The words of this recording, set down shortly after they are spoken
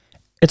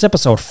It's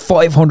episode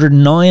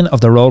 509 of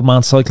the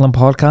Roadman Cycling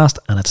Podcast,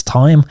 and it's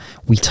time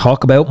we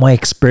talk about my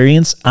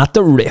experience at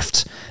the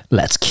Rift.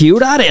 Let's cue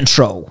that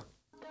intro.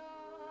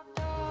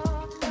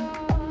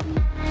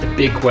 The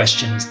big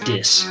question is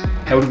this: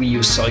 how do we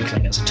use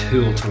cycling as a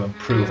tool to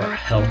improve our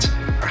health,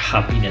 our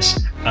happiness,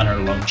 and our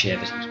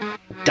longevity?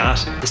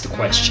 That is the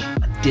question,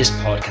 and this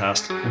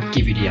podcast will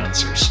give you the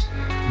answers.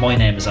 My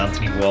name is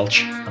Anthony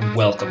Walsh, and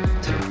welcome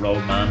to the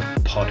Roadman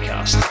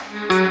Podcast.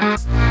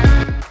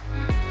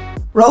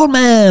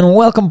 Roadman,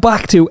 welcome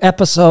back to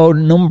episode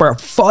number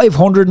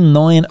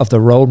 509 of the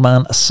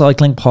Roadman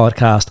Cycling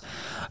Podcast.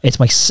 It's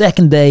my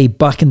second day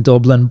back in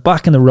Dublin,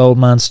 back in the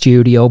Roadman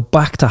studio,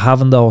 back to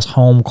having those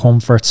home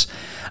comforts.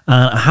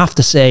 And I have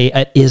to say,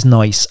 it is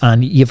nice.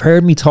 And you've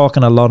heard me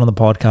talking a lot on the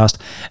podcast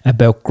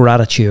about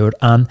gratitude,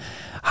 and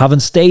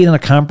having stayed in a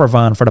camper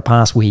van for the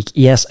past week,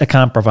 yes, a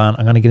camper van,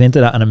 I'm going to get into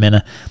that in a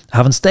minute.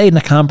 Having stayed in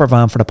a camper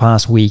van for the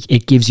past week,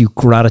 it gives you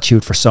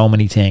gratitude for so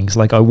many things.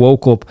 Like, I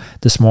woke up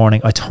this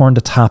morning, I turned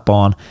the tap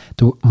on,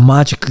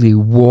 magically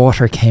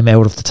water came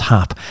out of the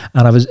tap,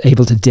 and I was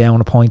able to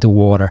down a pint of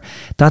water.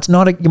 That's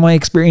not my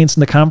experience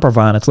in the camper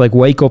van. It's like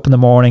wake up in the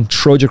morning,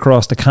 trudge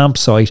across the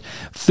campsite,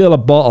 fill a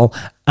bottle,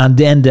 and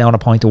then down a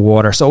pint of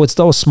water. So it's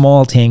those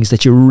small things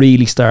that you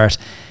really start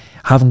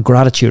having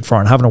gratitude for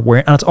and having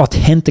awareness, and it's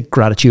authentic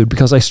gratitude,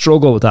 because I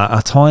struggle with that.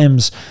 At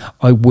times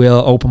I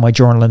will open my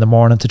journal in the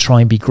morning to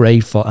try and be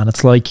grateful, and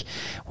it's like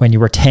when you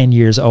were 10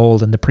 years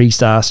old and the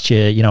priest asked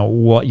you,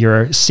 what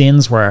your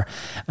sins were,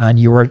 and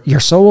your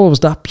soul was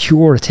that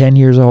pure at 10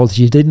 years old that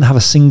you didn't have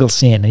a single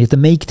sin, and you have to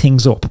make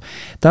things up.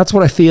 That's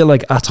what I feel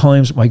like at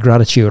times with my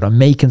gratitude. I'm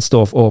making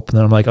stuff up, and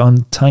then I'm like,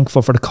 I'm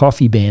thankful for the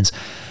coffee beans.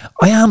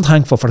 I am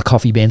thankful for the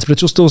coffee beans, but it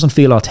just doesn't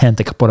feel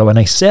authentic. But when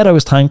I said I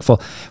was thankful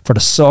for the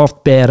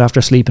soft bed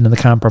after sleeping in the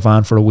camper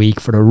van for a week,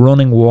 for the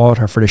running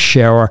water, for the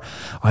shower,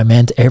 I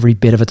meant every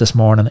bit of it this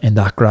morning in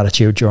that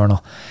gratitude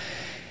journal.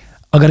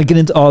 I'm going to get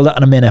into all that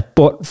in a minute,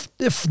 but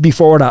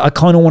before that, I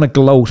kind of want to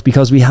gloat,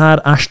 because we had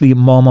Ashley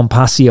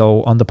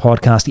Momon-Pasio on the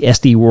podcast, the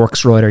SD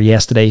Works rider,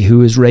 yesterday,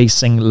 who is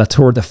racing La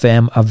Tour de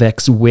Femme avec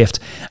Zwift.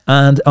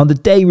 And on the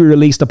day we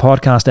released the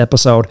podcast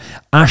episode,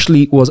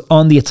 Ashley was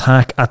on the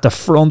attack at the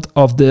front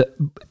of the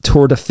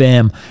Tour de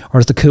Femme, or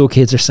as the cool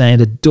kids are saying,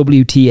 the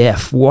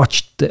WTF,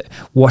 watch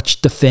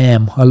the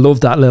Femme. I love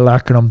that little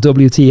acronym,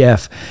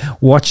 WTF,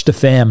 watch the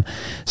Femme.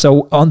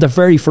 So on the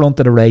very front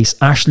of the race,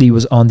 Ashley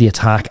was on the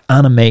attack,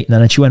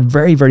 animating, and she went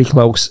very, very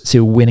close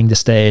to winning the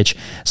stage.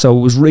 So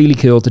it was really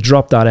cool to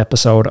drop that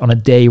episode on a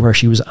day where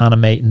she was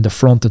animating the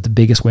front of the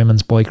biggest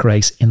women's bike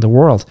race in the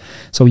world.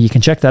 So you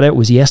can check that out. It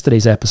was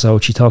yesterday's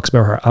episode. She talks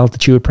about her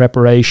altitude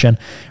preparation,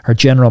 her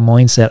general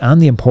mindset,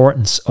 and the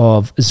importance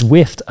of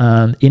Zwift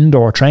and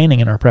indoor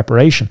training in her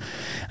preparation.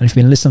 And if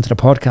you've been listening to the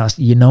podcast,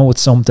 you know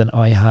it's something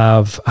I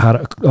have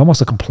had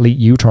almost a complete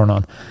U-turn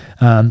on.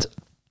 And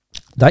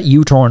that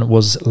U-turn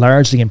was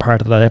largely in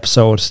part of that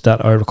episode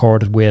that I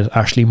recorded with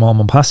Ashley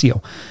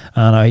Momon-Pasio.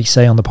 And I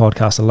say on the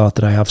podcast a lot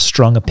that I have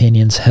strong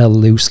opinions held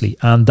loosely.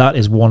 And that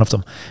is one of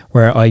them,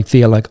 where I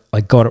feel like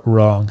I got it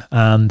wrong.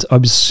 And I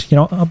was,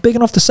 I'm big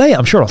enough to say it.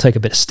 I'm sure I'll take a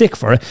bit of stick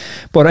for it,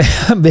 but I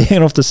am big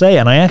enough to say it.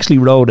 And I actually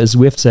rode a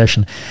Zwift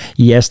session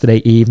yesterday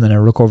evening,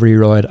 a recovery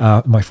ride,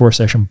 my first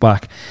session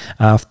back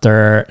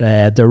after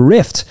the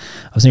Rift.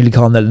 I was nearly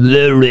calling it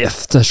Le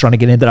Rift. I was trying to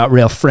get into that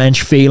real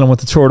French feeling with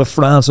the Tour de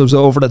France. I was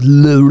over at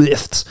Le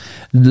Rift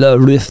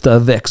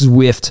avec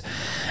Zwift.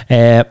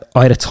 I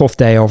had a tough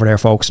day over there,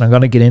 folks, and I'm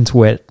going to get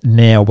into it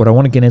now, but I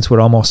want to get into it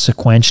almost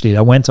sequentially.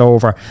 I went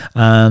over,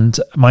 and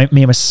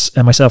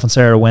myself and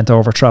Sarah went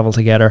over, travelled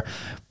together,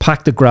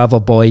 packed the gravel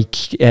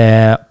bike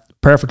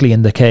perfectly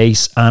in the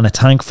case, and it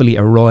thankfully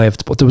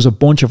arrived. But there was a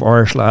bunch of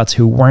Irish lads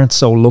who weren't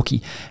so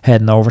lucky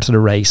heading over to the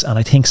race, and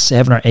I think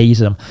 7 or 8 of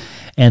them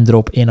ended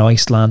up in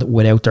Iceland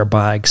without their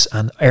bags.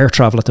 And air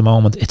travel at the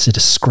moment, it's a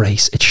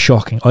disgrace. It's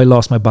shocking. I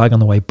lost my bag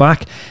on the way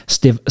back,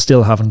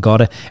 still haven't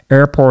got it.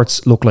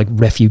 Airports look like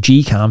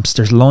refugee camps.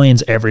 There's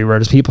lines everywhere.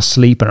 There's people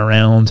sleeping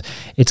around.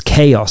 It's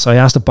chaos. I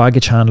asked the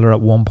baggage handler at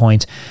one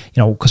point,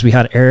 because we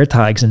had air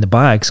tags in the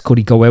bags, could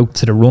he go out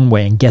to the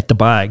runway and get the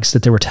bags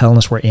that they were telling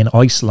us were in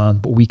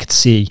Iceland, but we could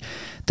see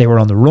they were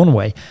on the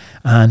runway.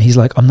 And he's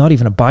like, I'm not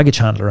even a baggage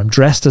handler. I'm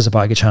dressed as a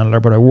baggage handler,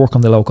 but I work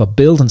on the local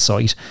building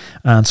site,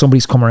 and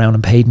somebody's come around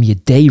and paid me a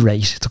day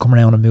rate to come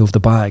around and move the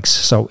bags.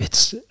 So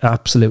it's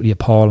absolutely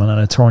appalling, and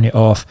it's turning you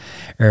off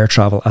air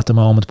travel at the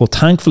moment. But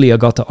thankfully I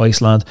got to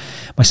Iceland.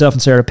 Myself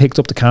and Sarah picked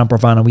up the camper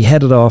van, and we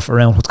headed off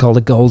around what's called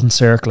the Golden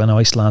Circle in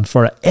Iceland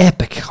for an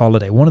epic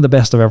holiday, one of the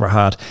best I've ever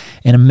had,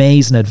 an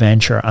amazing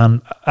adventure.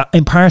 And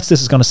in parts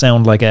this is going to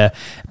sound like a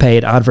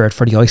paid advert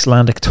for the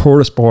Icelandic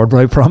Tourist Board, but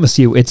I promise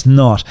you it's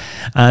not.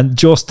 And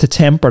just to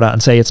temper that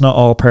and say it's not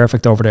all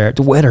perfect over there,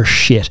 the weather's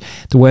shit.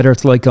 The weather,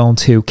 it's like going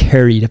to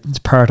Kerry, it's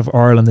part of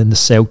Ireland in the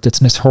south. It's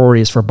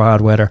notorious for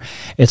bad weather.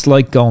 It's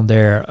like going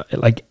there,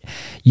 like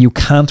you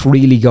can't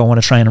really go on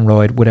a training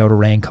ride without a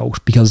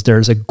raincoat, because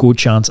there's a good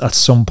chance at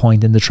some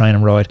point in the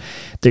training ride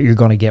that you're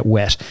going to get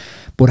wet.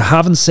 But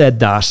having said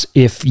that,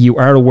 if you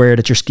are aware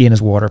that your skin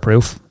is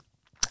waterproof,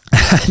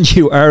 and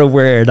you are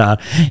aware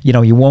that,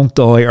 you won't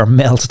die or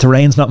melt. The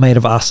terrain's not made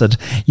of acid.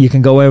 You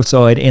can go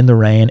outside in the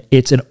rain.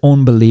 It's an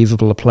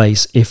unbelievable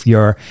place if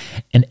you're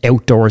an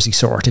outdoorsy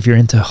sort, if you're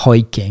into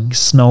hiking,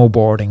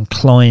 snowboarding,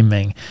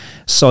 climbing,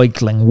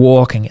 cycling,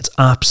 walking. It's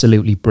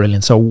absolutely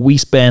brilliant. So we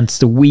spent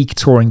the week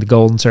touring the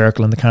Golden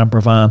Circle in the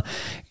camper van,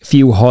 a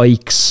few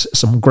hikes,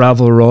 some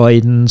gravel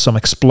riding, some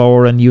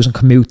exploring, using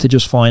Komoot to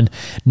just find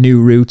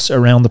new routes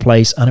around the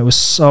place. And it was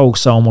so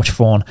much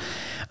fun.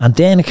 And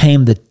then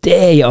came the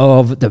day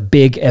of the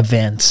big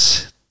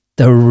event,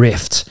 the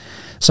Rift.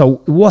 So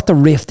what the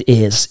Rift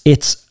is,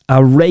 it's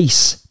a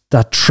race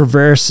that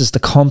traverses the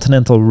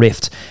continental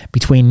rift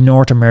between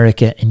North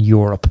America and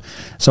Europe.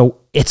 So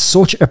it's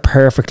such a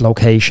perfect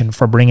location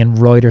for bringing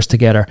riders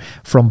together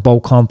from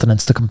both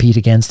continents to compete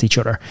against each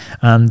other.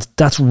 And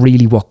that's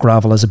really what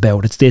gravel is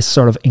about. It's this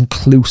sort of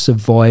inclusive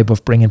vibe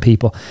of bringing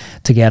people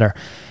together.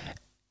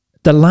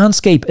 The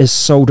landscape is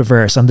so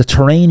diverse, and the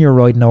terrain you're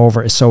riding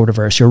over is so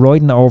diverse. You're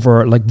riding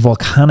over like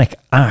volcanic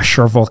ash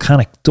or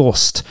volcanic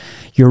dust,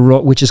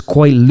 which is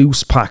quite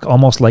loose pack,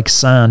 almost like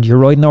sand. You're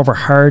riding over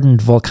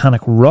hardened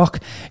volcanic rock.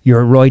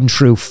 You're riding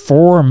through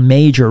 4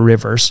 major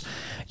rivers.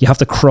 You have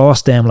to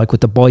cross them like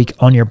with the bike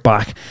on your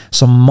back.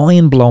 Some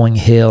mind-blowing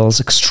hills,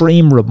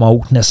 extreme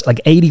remoteness, like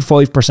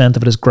 85%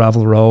 of it is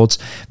gravel roads,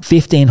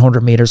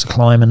 1,500 meters of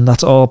climbing.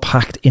 That's all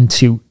packed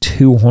into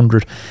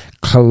 200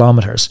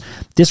 kilometers.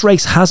 This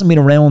race hasn't been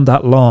around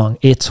that long.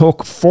 It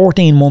took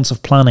 14 months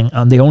of planning,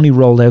 and they only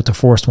rolled out the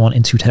first one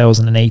in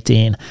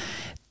 2018.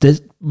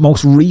 The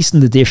most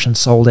recent edition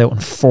sold out in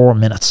 4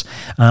 minutes,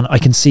 and I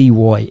can see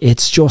why.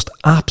 It's just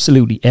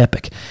absolutely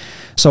epic.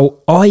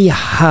 So I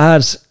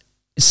had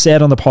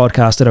said on the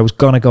podcast that I was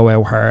going to go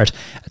out hard.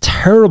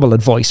 Terrible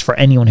advice for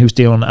anyone who's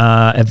doing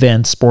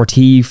event,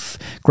 sportif,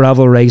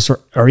 gravel race,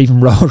 or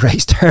even road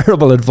race.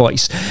 Terrible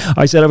advice.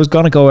 I said I was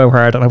going to go out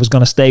hard and I was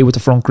going to stay with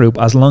the front group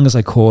as long as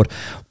I could.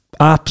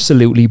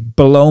 Absolutely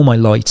below my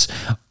lights.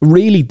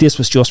 Really, this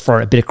was just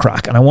for a bit of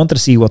crack, and I wanted to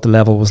see what the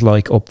level was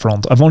like up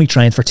front. I've only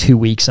trained for 2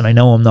 weeks, and I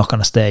know I'm not going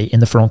to stay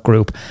in the front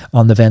group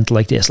on the event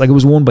like this. Like, it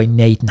was won by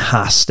Nathan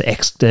Haas,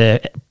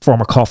 the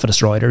former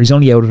Cofidis rider. He's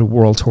only out of the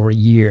World Tour a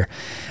year.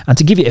 And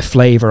to give you a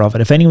flavour of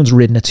it, if anyone's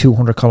ridden a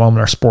 200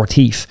 kilometre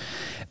sportif,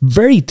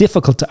 very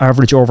difficult to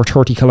average over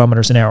 30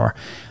 kilometres an hour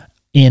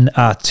in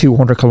a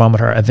 200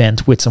 kilometre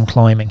event with some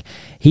climbing.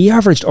 He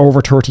averaged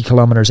over 30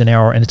 kilometres an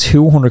hour in a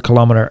 200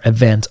 kilometre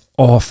event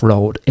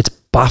off-road. It's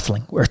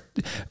baffling.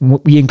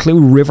 We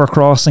include river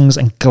crossings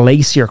and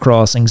glacier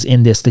crossings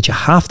in this that you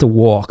have to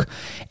walk.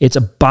 It's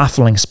a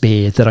baffling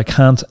speed that I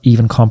can't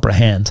even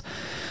comprehend.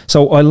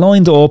 So I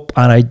lined up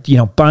and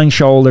I, banged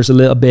shoulders a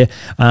little bit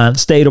and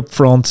stayed up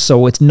front.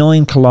 So it's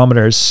 9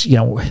 kilometers,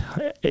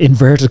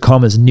 inverted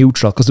commas,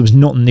 neutral, because there was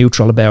nothing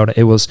neutral about it.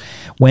 It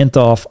went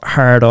off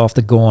hard off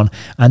the gun.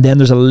 And then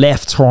there's a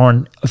left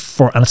turn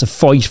and it's a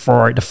fight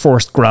for the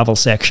first gravel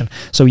section.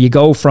 So you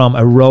go from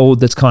a road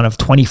that's kind of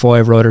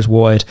 25 riders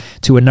wide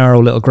to a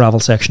narrow little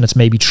gravel section that's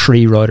maybe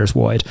 3 riders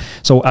wide.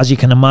 So as you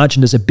can imagine,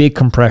 there's a big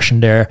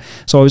compression there.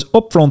 So I was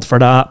up front for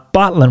that,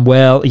 battling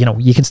well.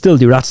 You can still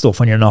do that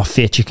stuff when you're not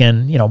fit. You can,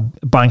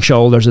 bang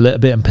shoulders a little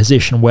bit and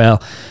position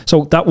well.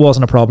 So that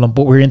wasn't a problem,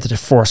 but we're into the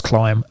first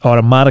climb.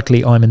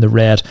 Automatically, I'm in the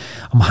red.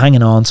 I'm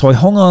hanging on. So I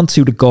hung on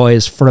to the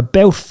guys for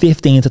about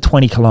 15 to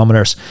 20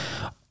 kilometers.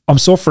 I'm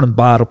suffering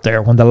bad up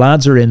there. When the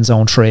lads are in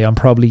zone 3, I'm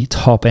probably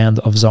top end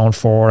of zone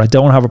 4. I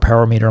don't have a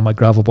power meter on my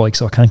gravel bike,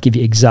 so I can't give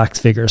you exact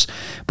figures,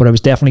 but I was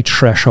definitely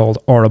threshold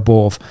or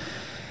above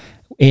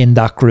in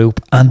that group.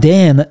 And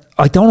then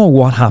I don't know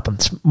what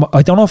happened.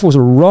 I don't know if it was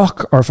a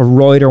rock or if a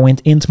rider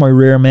went into my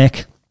rear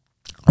mech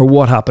or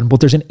what happened, but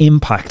there's an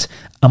impact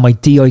and my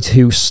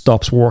Di2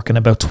 stops working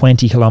about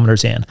 20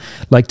 kilometers in,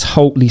 like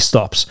totally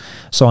stops.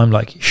 So I'm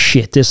like,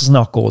 shit, this is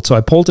not good. So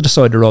I pulled to the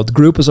side of the road. The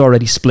group is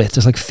already split.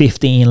 There's like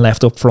 15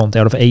 left up front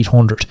out of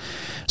 800.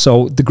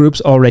 So the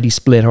group's already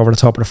split over the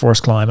top of the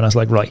first climb. And I was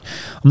like, right,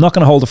 I'm not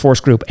going to hold the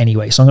first group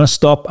anyway. So I'm going to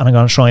stop and I'm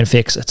going to try and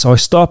fix it. So I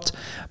stopped,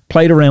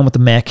 played around with the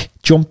mech,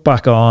 jumped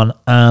back on,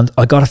 and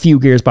I got a few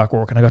gears back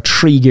working. I got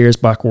 3 gears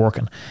back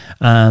working.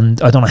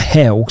 And I don't know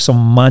how,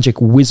 some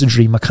magic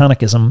wizardry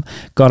mechanicism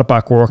got it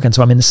back working.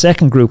 So I'm in the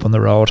second group on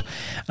the road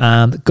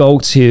and go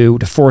to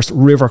the first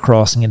river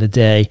crossing of the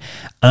day.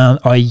 And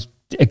a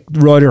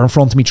rider in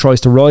front of me tries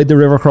to ride the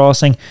river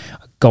crossing,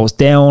 goes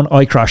down,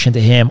 I crash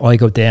into him, I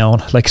go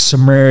down, like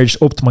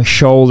submerged up to my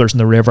shoulders in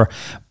the river.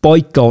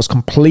 Bike goes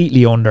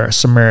completely under,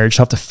 submerged,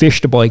 have to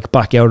fish the bike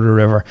back out of the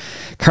river,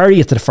 carry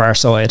it to the far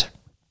side,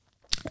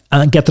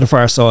 and get to the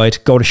far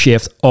side, go to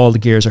shift, all the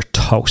gears are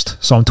toast.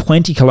 So I'm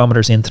 20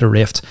 kilometers into the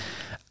rift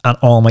and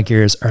all my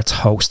gears are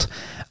toast.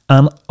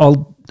 And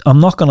I'm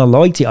not going to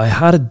lie to you, I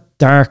had a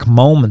dark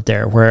moment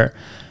there where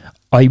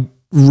I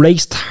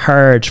raced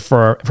hard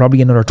for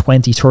probably another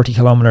 20, 30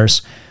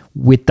 kilometers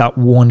with that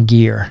one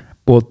gear.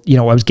 But,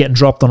 I was getting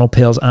dropped on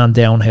uphills and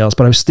downhills,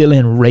 but I was still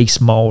in race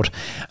mode.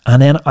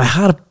 And then I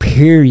had a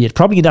period,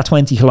 probably in that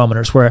 20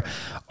 kilometers, where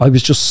I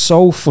was just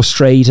so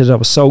frustrated. I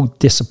was so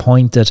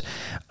disappointed.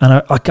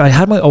 And I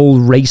had my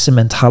old racing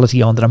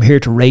mentality on that I'm here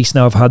to race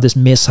now. I've had this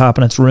mishap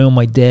and it's ruined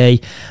my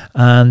day.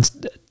 And,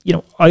 you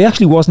know, I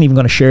actually wasn't even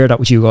going to share that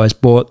with you guys,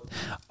 but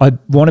I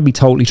want to be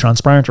totally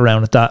transparent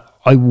around it, that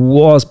I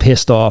was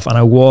pissed off and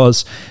I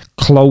was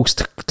close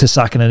to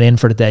sacking it in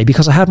for the day,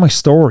 because I had my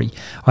story.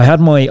 I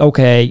had my,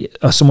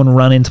 someone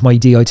ran into my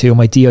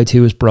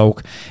Di2 is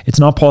broke. It's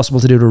not possible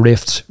to do the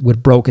Rift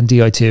with broken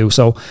Di2,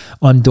 so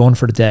I'm done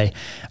for the day.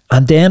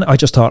 And then I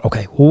just thought,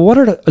 okay, well, what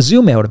are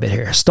zoom out a bit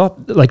here. Stop,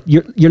 like,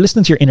 you're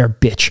listening to your inner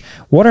bitch.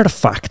 What are the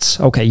facts?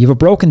 Okay, you have a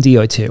broken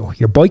Di2.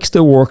 Your bike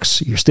still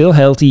works. You're still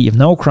healthy. You've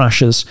no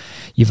crashes.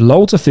 You've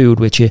loads of food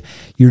with you.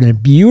 You're in a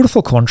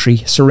beautiful country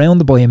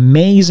surrounded by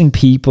amazing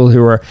people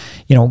who are,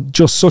 you know,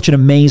 just such an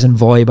amazing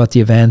vibe at the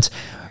event.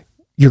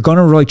 You're going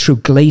to ride through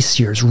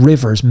glaciers,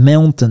 rivers,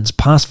 mountains,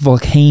 past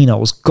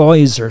volcanoes,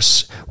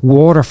 geysers,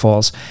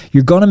 waterfalls.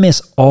 You're going to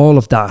miss all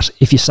of that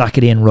if you sack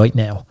it in right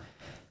now.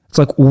 It's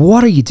like,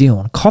 what are you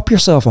doing? Cop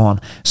yourself on.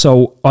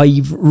 So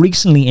I've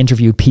recently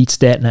interviewed Pete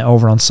Stetina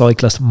over on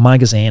Cyclist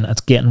Magazine.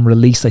 It's getting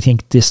released, I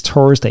think, this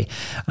Thursday.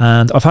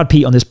 And I've had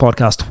Pete on this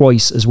podcast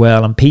twice as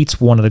well. And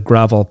Pete's one of the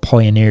gravel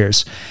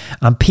pioneers.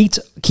 And Pete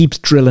keeps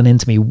drilling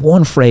into me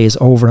one phrase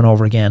over and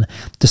over again: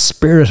 the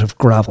spirit of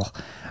gravel.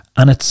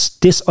 And it's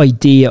this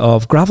idea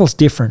of gravel's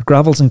different,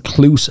 gravel's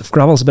inclusive,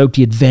 gravel's about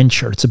the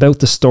adventure, it's about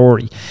the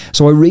story.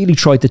 So I really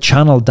tried to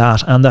channel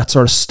that and that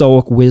sort of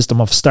stoic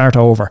wisdom of start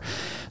over.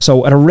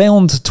 So at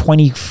around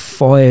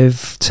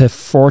 25 to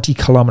 40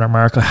 kilometer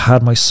mark, I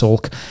had my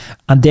sulk.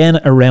 And then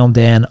around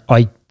then,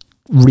 I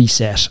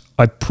reset.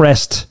 I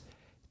pressed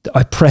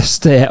on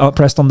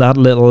that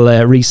little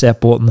reset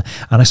button,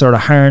 and I sort of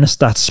harnessed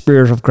that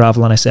spirit of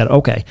gravel, and I said,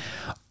 okay,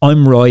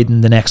 I'm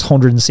riding the next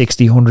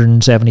 160,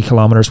 170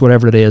 kilometers,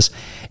 whatever it is,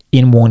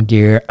 in one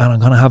gear, and I'm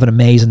going to have an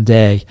amazing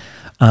day.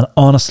 And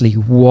honestly,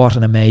 what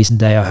an amazing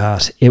day I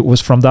had. It was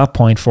from that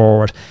point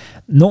forward,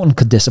 nothing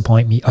could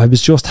disappoint me. I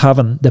was just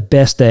having the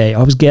best day.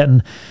 I was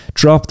getting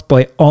dropped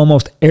by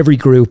almost every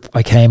group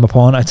I came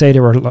upon. I'd say they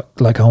were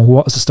like, oh,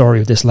 what is the story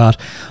of this lad?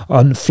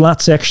 On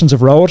flat sections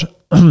of road,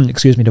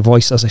 excuse me, the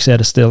voice, as I said,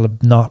 is still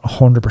not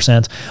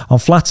 100%. On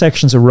flat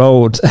sections of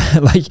road,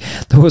 like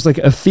there was like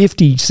a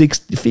 50,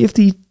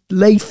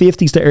 late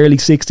 50s to early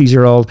 60s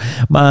year old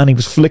man. He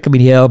was flicking me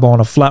the elbow on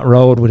a flat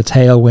road with a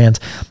tailwind,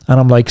 and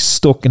I'm like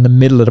stuck in the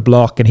middle of the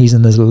block, and he's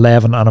in his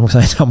 11, and I'm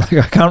like,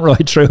 I can't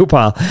ride through,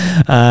 pal.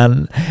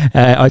 And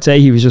I'd say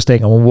he was just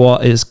thinking, well,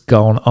 what is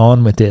going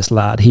on with this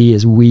lad? He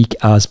is weak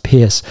as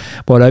piss.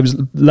 But I was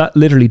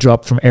literally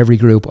dropped from every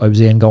group I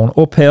was in, going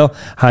uphill,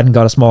 hadn't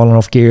got a small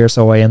enough gear,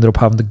 so I ended up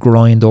having to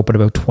grind up at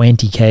about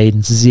 20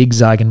 cadence,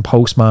 zigzagging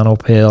postman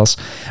up hills,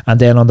 and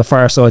then on the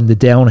far side in the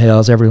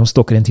downhills, everyone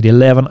stuck it into the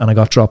 11, and I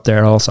got dropped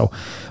there also.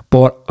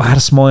 But I had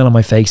a smile on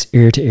my face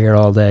ear to ear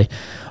all day.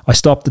 I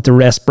stopped at the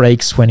rest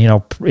breaks when, you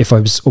know, if I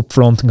was up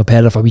front and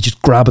competitive, I'd be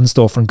just grabbing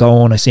stuff and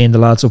going. I seen the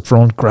lads up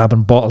front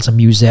grabbing bottles of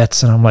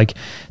musettes, and I'm like,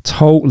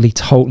 totally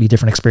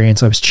different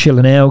experience. I was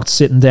chilling out,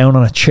 sitting down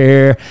on a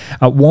chair.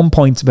 At one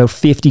point, about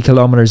 50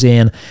 kilometers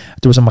in,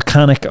 there was a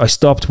mechanic. I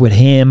stopped with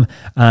him,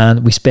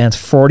 and we spent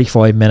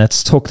 45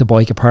 minutes, took the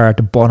bike apart,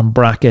 the bottom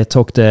bracket,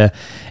 took the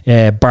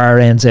bar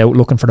ends out,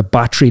 looking for the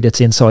battery that's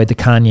inside the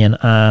Canyon,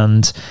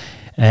 and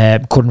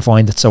couldn't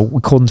find it, so we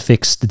couldn't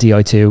fix the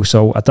Di2.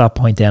 So at that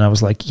point then I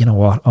was like, you know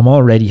what, I'm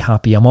already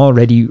happy. I'm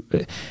already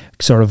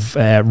sort of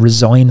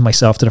resigned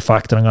myself to the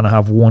fact that I'm going to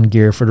have one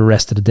gear for the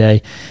rest of the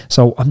day,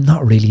 so I'm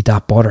not really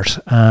that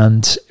bothered.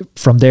 And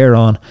from there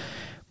on,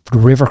 the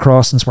river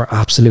crossings were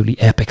absolutely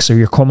epic. So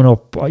you're coming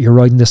up, you're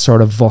riding this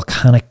sort of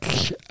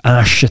volcanic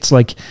ash, it's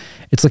like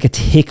a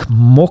thick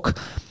muck.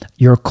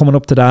 You're coming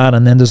up to that,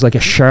 and then there's like a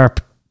sharp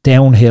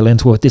downhill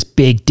into it, this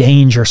big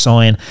danger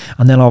sign,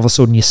 and then all of a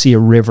sudden you see a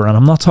river, and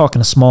I'm not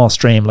talking a small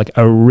stream, like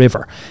a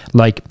river,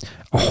 like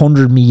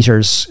 100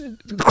 meters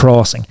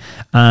crossing,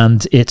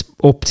 and it's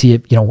up to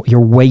you know, your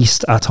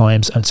waist at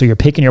times, and so you're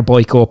picking your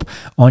bike up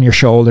on your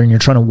shoulder and you're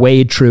trying to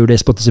wade through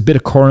this, but there's a bit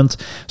of current.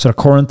 So the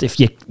current, if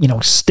you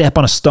step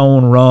on a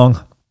stone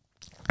wrong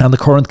and the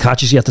current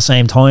catches you at the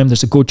same time,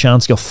 there's a good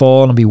chance you'll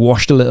fall and be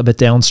washed a little bit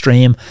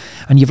downstream.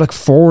 And you've like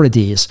 4 of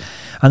these.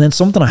 And then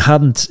something I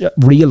hadn't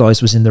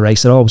realised was in the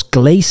race at all was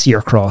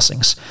glacier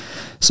crossings.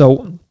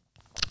 So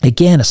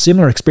again, a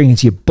similar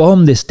experience. You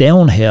bomb this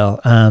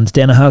downhill, and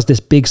then it has this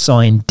big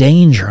sign,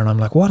 danger, and I'm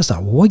like, what is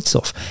that white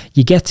stuff?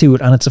 You get to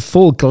it, and it's a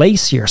full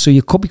glacier, so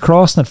you could be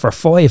crossing it for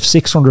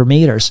 500-600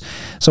 meters.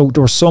 So there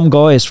were some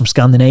guys from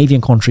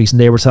Scandinavian countries, and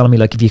they were telling me,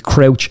 like, if you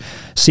crouch,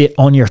 sit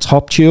on your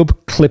top tube,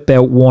 clip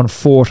out 1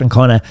 foot, and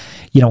kind of,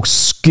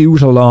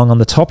 scoot along on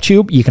the top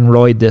tube, you can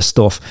ride this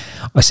stuff.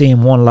 I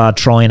seen one lad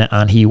trying it,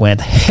 and he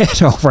went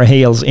head over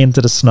heels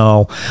into the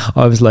snow.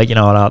 I was like,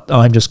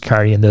 I'm just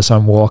carrying this,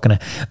 I'm walking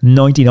it.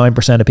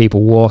 99% of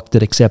people walked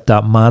it, except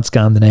that mad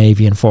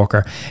Scandinavian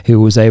fucker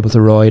who was able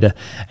to ride it.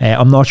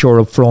 I'm not sure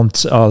up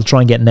front. I'll try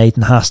and get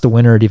Nathan Haas, the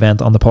winner of the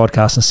event, on the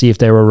podcast and see if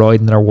they were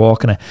riding it or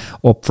walking it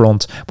up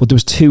front. But there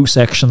was 2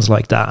 sections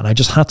like that, and I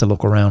just had to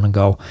look around and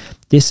go,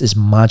 This is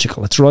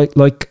magical. It's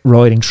like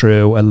riding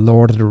through a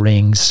Lord of the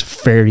Rings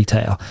fairy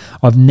tale.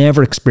 I've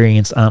never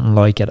experienced anything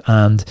like it,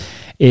 and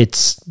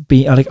it's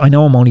been like, I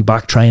know I'm only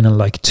back training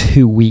like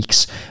 2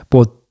 weeks,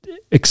 but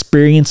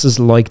experiences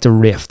like the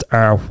Rift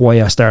are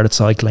why I started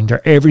cycling.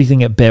 They're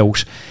everything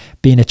about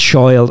being a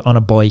child on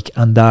a bike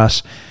and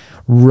that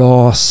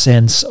raw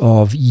sense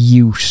of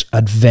youth,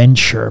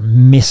 adventure,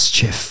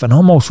 mischief, and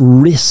almost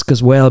risk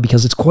as well,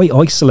 because it's quite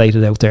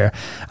isolated out there.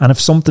 And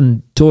if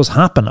something does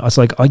happen, it's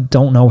like, I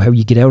don't know how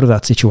you get out of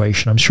that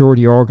situation. I'm sure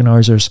the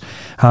organisers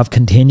have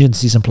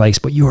contingencies in place,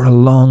 but you're a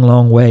long,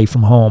 long way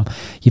from home.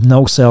 You've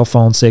no cell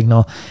phone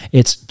signal.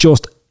 It's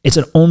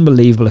an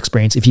unbelievable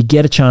experience. If you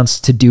get a chance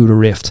to do the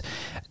Rift,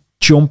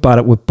 jump at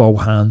it with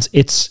both hands.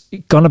 It's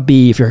going to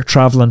be, if you're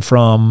traveling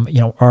from,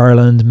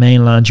 Ireland,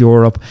 mainland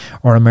Europe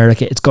or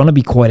America, it's going to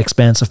be quite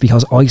expensive,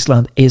 because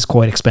Iceland is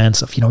quite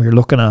expensive. You're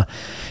looking at,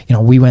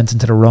 we went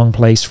into the wrong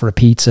place for a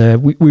pizza.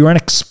 We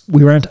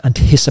weren't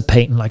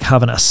anticipating like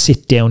having a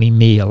sit-downy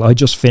meal. I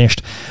just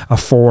finished a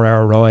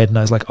 4-hour ride and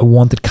I was like, I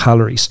wanted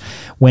calories.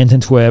 Went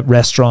into a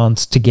restaurant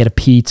to get a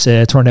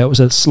pizza. It turned out it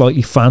was a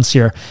slightly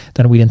fancier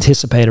than we'd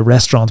anticipated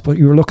restaurant, but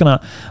you were looking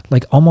at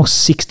like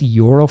almost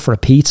 €60 for a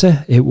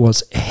pizza. It was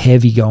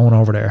heavy going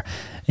over there.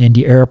 In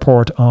the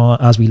airport,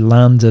 as we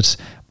landed,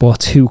 bought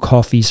 2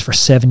 coffees for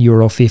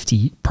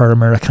 €7.50 per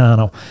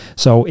Americano.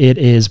 So it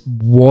is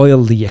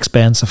wildly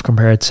expensive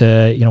compared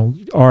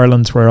to,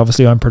 Ireland, where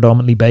obviously I'm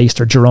predominantly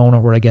based, or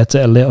Girona, where I get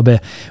to a little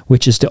bit,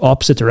 which is the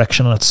opposite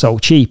direction, and it's so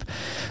cheap.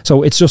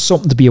 So it's just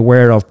something to be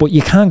aware of. But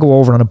you can go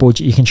over on a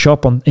budget. You can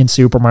shop in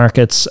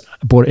supermarkets,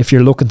 but if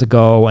you're looking to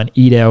go and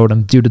eat out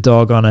and do the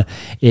dog on it,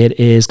 it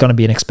is going to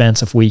be an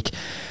expensive week.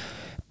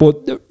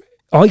 But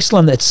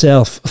Iceland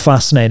itself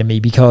fascinated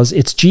me because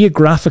it's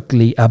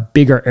geographically a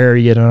bigger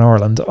area than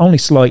Ireland, only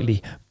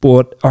slightly,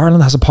 but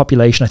Ireland has a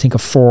population, I think,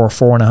 of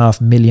 4.5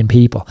 million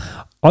people.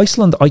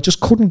 Iceland, I just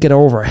couldn't get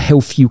over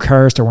how few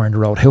cars there were on the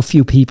road, how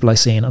few people I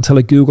seen, until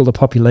I googled the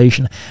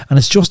population, and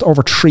it's just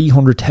over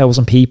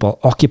 300,000 people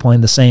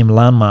occupying the same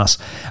landmass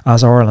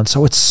as Ireland.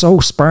 So it's so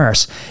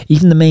sparse.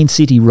 Even the main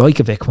city,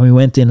 Reykjavik, when we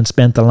went in and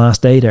spent the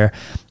last day there,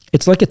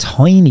 it's like a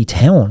tiny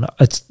town.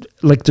 It's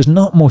like there's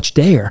not much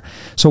there.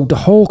 So the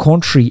whole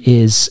country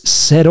is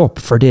set up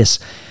for this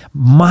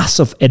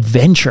massive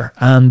adventure.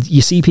 And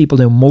you see people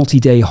do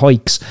multi-day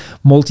hikes,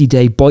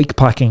 multi-day bike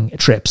packing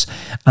trips.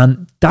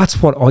 And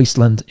that's what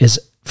Iceland is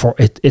for.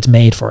 It's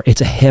made for.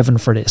 It's a heaven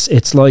for this.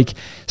 It's like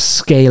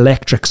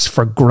Scalextrics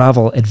for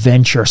gravel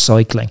adventure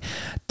cycling.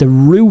 The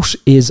route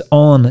is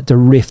on the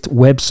Rift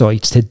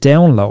website to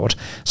download.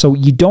 So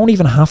you don't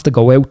even have to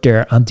go out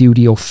there and do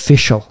the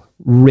official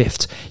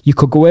Rift. You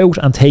could go out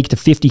and take the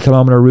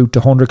 50-kilometer route,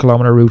 the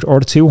 100-kilometer route, or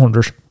the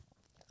 200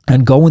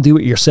 and go and do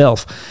it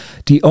yourself.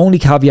 The only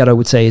caveat I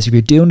would say is if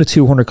you're doing the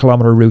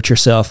 200-kilometer route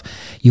yourself,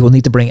 you will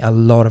need to bring a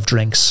lot of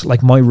drinks.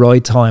 Like my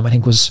ride time, I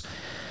think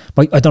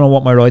I don't know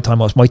what my ride time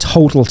was. My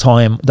total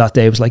time that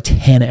day was like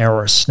 10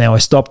 hours. Now, I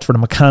stopped for the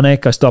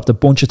mechanic. I stopped a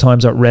bunch of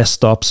times at rest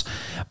stops,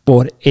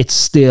 but it's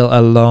still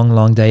a long,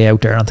 long day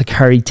out there. And to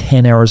carry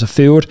 10 hours of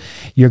food,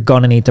 you're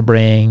going to need to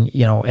bring,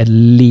 at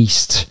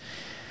least,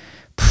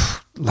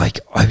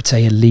 I would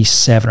say at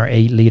least 7 or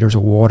 8 litres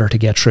of water to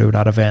get through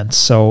that event.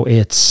 So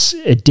it's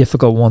a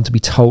difficult one to be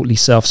totally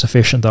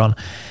self-sufficient on.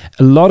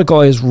 A lot of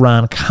guys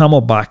ran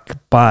Camelback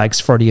bags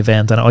for the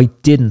event, and I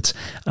didn't.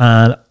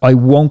 And I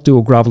won't do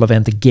a gravel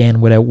event again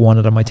without one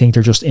of them. I think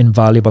they're just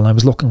invaluable. And I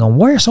was looking on,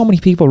 why are so many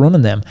people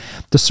running them?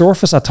 The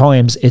surface at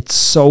times, it's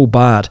so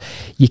bad.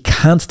 You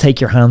can't take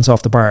your hands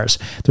off the bars.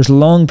 There's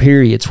long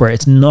periods where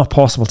it's not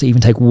possible to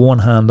even take one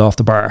hand off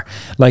the bar.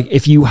 Like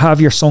if you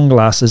have your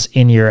sunglasses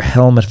in your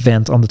helmet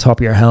vent on the top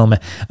of your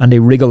helmet and they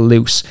wriggle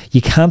loose,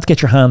 you can't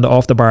get your hand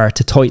off the bar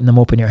to tighten them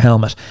up in your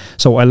helmet.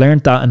 So I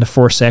learned that in the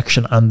first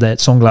section, and the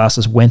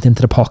sunglasses went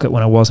into the pocket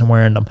when I wasn't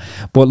wearing them.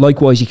 But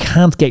likewise, you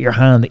can't get your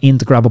hand in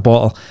to grab a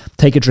bottle,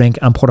 take a drink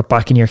and put it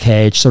back in your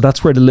cage. So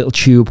that's where the little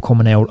tube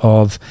coming out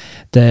of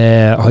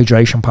the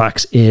hydration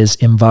packs is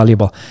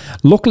invaluable.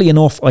 Luckily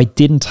enough, I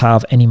didn't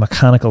have any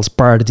mechanicals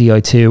bar the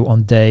Di2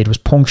 on day. There was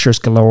punctures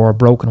galore,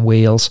 broken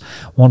wheels.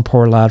 One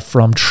poor lad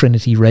from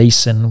Trinity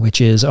Racing, which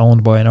is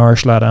owned by an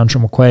Irish lad,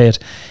 Andrew McQuaid,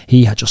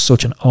 he had just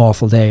such an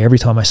awful day. Every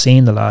time I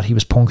seen the lad, he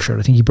was punctured.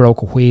 I think he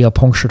broke a wheel,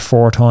 punctured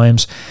 4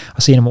 times. I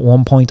seen him at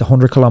one point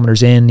 100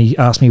 kilometers in. He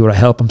asked me would I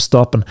help him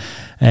stop,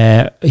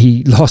 and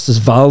he lost his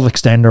valve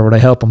extender. Would I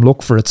help him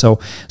look for it? So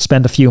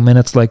spent a few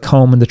minutes like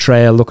combing the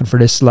trail looking for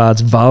this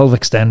lad's valve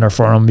extender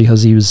for him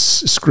because he was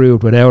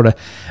screwed without it.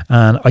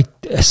 And I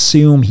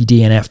assume he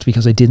DNF'd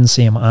because I didn't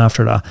see him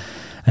after that.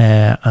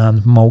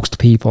 And most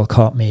people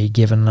caught me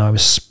given I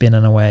was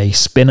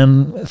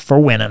spinning for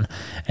winning.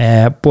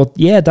 But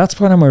yeah, that's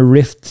kind of my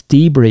Rift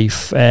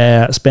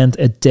debrief. Spent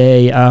a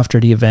day after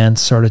the event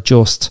sort of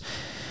just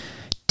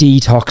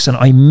detoxing.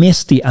 I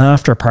missed the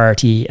after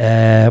party,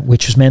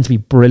 which was meant to be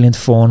brilliant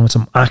fun with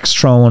some axe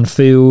throwing,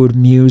 food,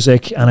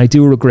 music, and I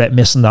do regret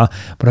missing that.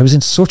 But I was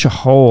in such a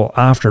hole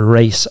after the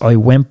race. I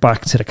went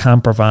back to the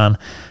camper van,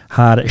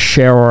 had a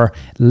shower,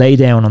 lay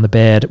down on the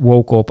bed,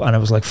 woke up, and it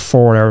was like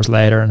 4 hours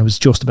later, and it was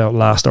just about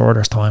last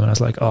orders time, and I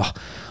was like, oh,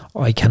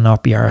 I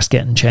cannot be arsed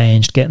getting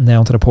changed, getting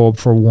down to the pub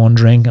for one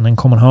drink and then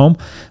coming home.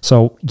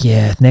 So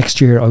yeah,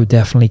 next year I would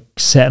definitely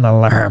set an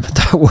alarm.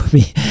 That would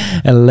be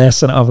a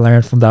lesson I've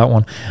learned from that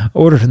one.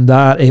 Other than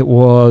that, it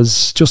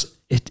was just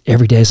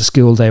every day is a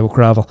school day with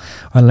gravel.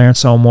 I learned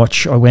so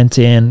much. I went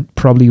in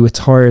probably with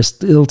tyres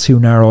still too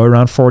narrow. I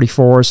ran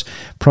 44s,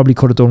 probably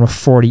could have done with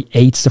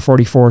 48s. The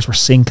 44s were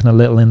sinking a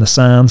little in the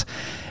sand.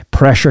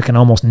 Pressure can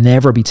almost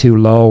never be too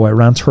low. I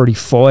ran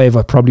 35.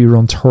 I probably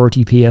run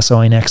 30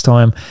 psi next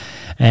time.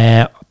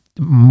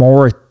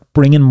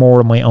 Bringing more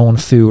of my own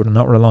food and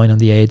not relying on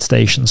the aid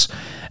stations,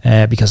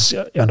 because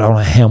I don't know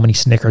how many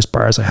Snickers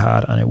bars I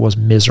had, and it was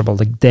miserable.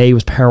 The day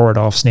was powered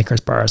off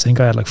Snickers bars. I think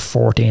I had like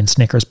 14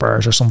 Snickers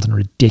bars or something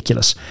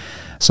ridiculous.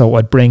 So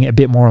I'd bring a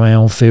bit more of my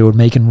own food,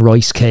 making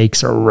rice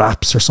cakes or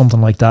wraps or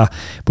something like that.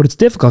 But it's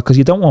difficult because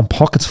you don't want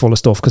pockets full of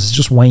stuff, because it's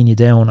just weighing you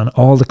down, and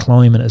all the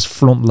climbing is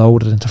front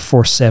loaded into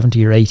first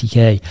 70 or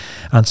 80k.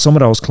 And some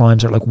of those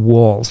climbs are like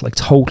walls, like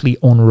totally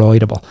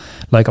unrideable.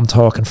 Like I'm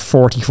talking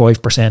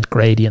 45%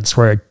 gradients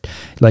where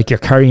like you're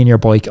carrying your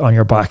bike on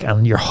your back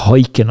and you're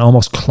hiking,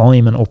 almost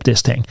climbing up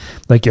this thing.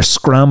 Like you're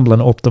scrambling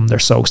up them, they're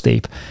so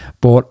steep.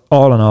 But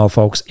all in all,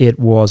 folks, it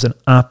was an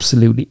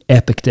absolutely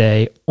epic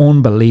day,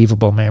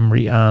 unbelievable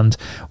memory, and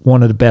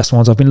one of the best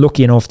ones. I've been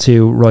lucky enough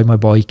to ride my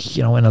bike,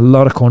 in a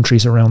lot of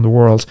countries around the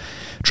world,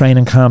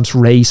 training camps,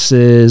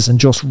 races, and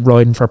just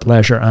riding for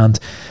pleasure. And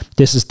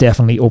this is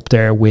definitely up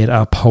there with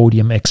a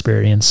podium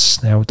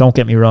experience. Now, don't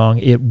get me wrong,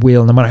 it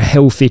will, no matter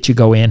how fit you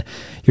go in,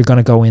 you're going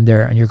to go in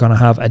there and you're going to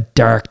have a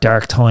dark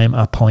time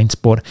at points,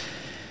 but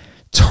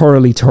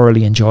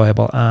thoroughly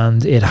enjoyable,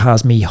 and it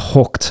has me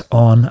hooked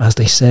on, as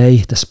they say,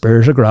 the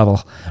spirit of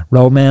gravel.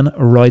 Roadmen,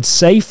 ride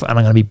safe, and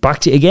I'm going to be back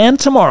to you again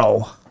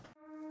tomorrow.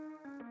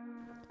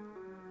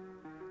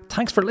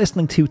 Thanks for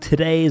listening to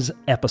today's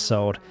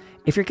episode.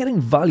 If you're getting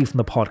value from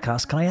the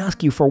podcast, can I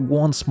ask you for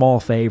one small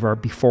favour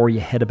before you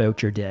head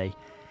about your day?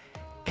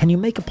 Can you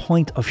make a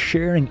point of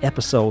sharing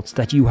episodes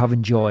that you have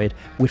enjoyed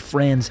with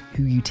friends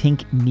who you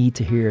think need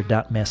to hear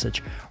that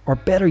message? Or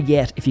better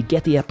yet, if you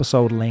get the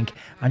episode link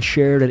and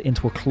share it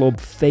into a club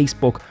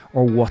Facebook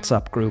or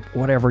WhatsApp group,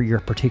 whatever your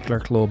particular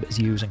club is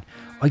using.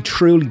 I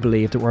truly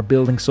believe that we're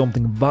building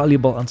something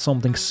valuable and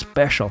something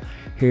special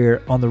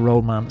here on the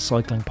Roadman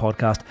Cycling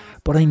Podcast,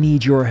 but I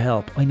need your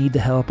help. I need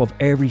the help of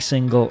every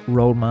single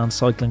Roadman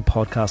Cycling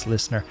Podcast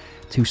listener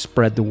to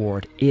spread the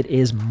word. It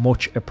is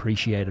much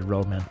appreciated,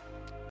 Roadmen.